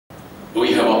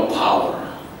we have a power.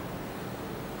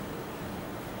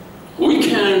 We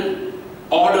can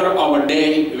order our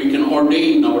day, we can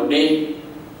ordain our day,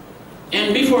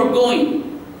 and before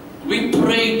going, we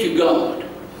pray to God,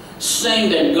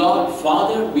 saying that, God,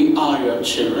 Father, we are your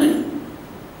children.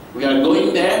 We are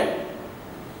going there,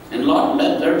 and Lord,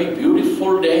 let there be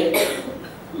beautiful day,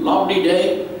 lovely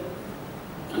day,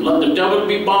 and let the devil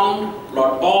be bound.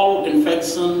 Lord, all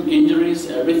infection, injuries,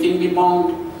 everything be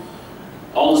bound.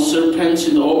 All the serpents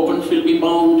in the open field be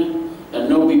bound, and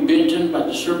no be bitten by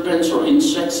the serpents or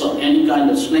insects or any kind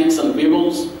of snakes and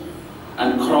weevils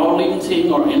and crawling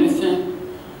thing or anything.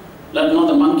 Let not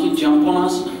the monkey jump on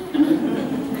us.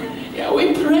 Yeah,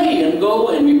 we pray and go,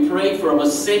 and we pray for our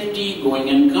safety going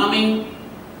and coming.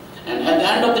 And at the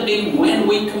end of the day, when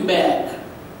we come back,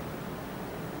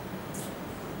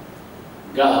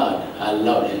 God, I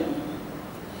love Him.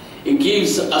 He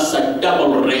gives us a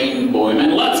double rainbow.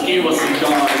 Amen. Let's give us a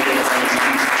God.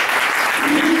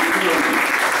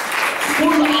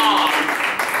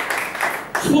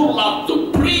 Full of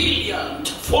the brilliant,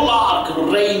 full arc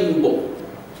rainbow.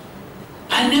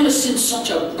 I never seen such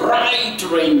a bright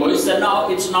rainbow. He said, no,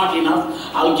 it's not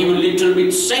enough. I'll give you a little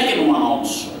bit second one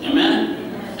also. Amen.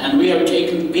 And we have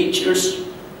taken pictures,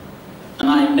 and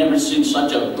I've never seen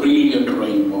such a brilliant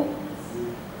rainbow.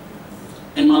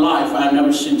 In my life, I've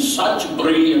never seen such a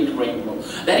brilliant rainbow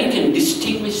that you can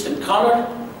distinguish the color.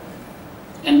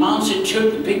 And Nancy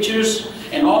took the pictures,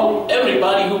 and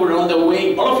everybody who were on the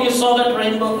way, all of you saw that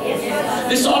rainbow? Yes.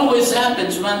 This always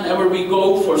happens whenever we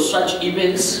go for such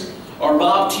events or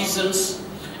baptisms,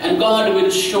 and God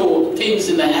will show things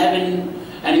in the heaven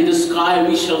and in the sky.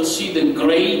 We shall see the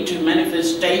great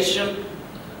manifestation.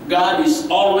 God is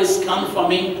always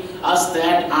confirming us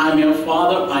that I'm your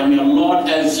Father, I'm your Lord.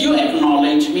 As you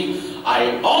acknowledge me,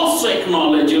 I also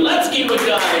acknowledge you. Let's give a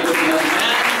God a good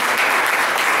hand.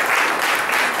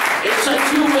 It's a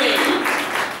two-way.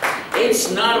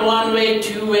 It's not one-way,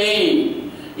 two-way.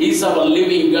 He's our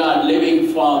living God,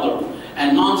 living Father.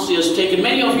 And Nancy has taken,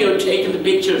 many of you have taken the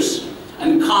pictures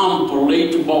and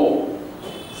completable.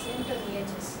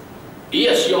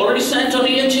 Yes, you already sent on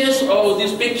EHS? Oh,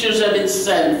 these pictures have been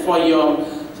sent for your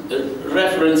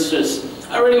references.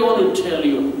 I really want to tell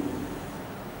you,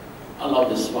 I love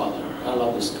this Father. I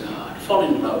love this God. Fall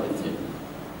in love with Him.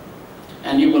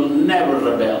 And you will never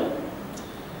rebel.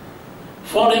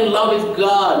 Fall in love with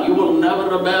God. You will never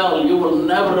rebel. You will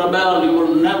never rebel. You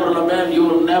will never rebel. You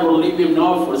will never leave Him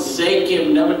nor forsake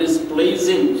Him, never displease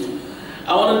Him.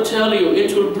 I want to tell you,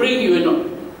 it will bring you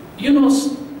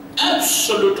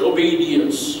absolute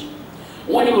obedience.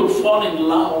 When you will fall in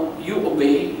love, you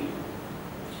obey.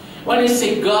 When you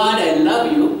say, God, I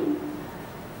love you,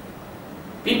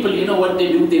 people, you know what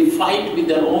they do? They fight with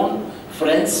their own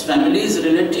friends, families,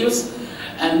 relatives,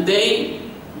 and they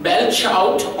belch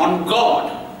out on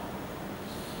God.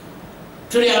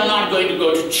 Today I'm not going to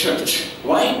go to church.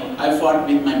 Why? I fought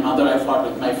with my mother, I fought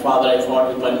with my father, I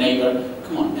fought with my neighbor.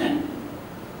 Come on, man.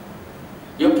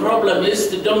 Your problem is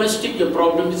the domestic, your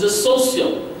problem is the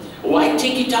social. Why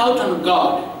take it out on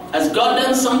God? Has God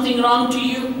done something wrong to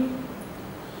you?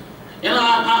 You know,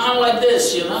 I'm like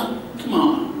this, you know. Come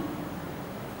on.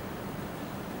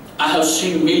 I have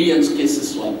seen millions of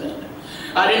cases like that.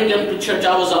 I didn't come to church,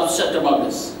 I was upset about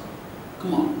this.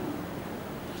 Come on.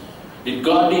 Did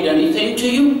God do anything to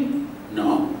you?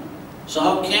 No. So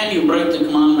how can you break the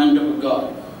commandment of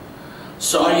God?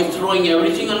 So are you throwing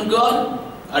everything on God?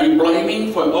 Are you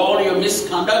blaming for all your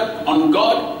misconduct on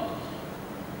God?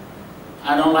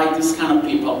 I don't like this kind of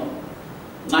people.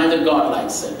 Neither God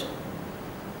likes it.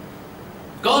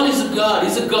 God is a God,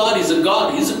 He's a God, He's a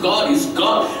God, He's a God, He's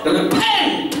God.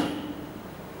 Repent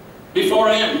before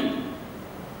Him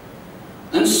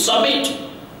and submit.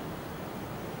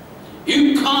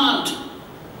 You can't,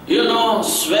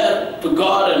 swear to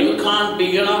God, and you can't be,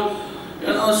 you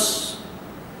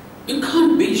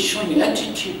can't be showing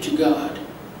attitude to God.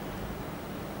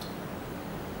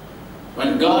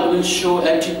 When God will show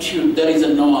attitude, there is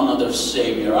no another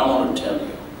Savior, I want to tell you.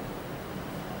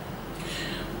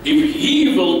 If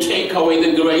He will take away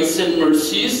the grace and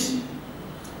mercies,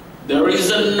 there is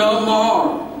no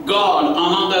more God,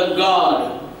 another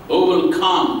God, who will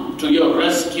come to your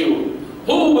rescue.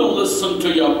 Who will listen to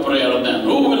your prayer then?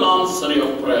 Who will answer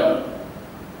your prayer?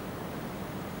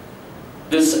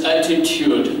 This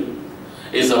attitude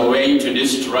is a way to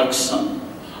destruction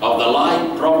of the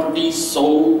life, property,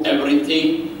 soul,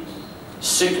 everything.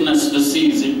 Sickness,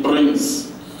 disease it brings.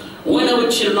 When our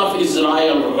children of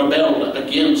Israel rebelled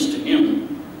against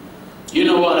Him, you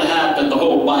know what happened? The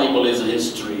whole Bible is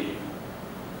history.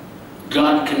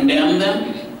 God condemned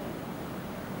them,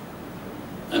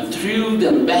 and threw threw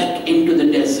them back into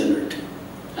the desert,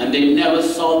 and they never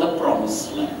saw the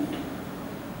promised land.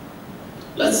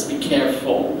 Let's be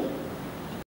careful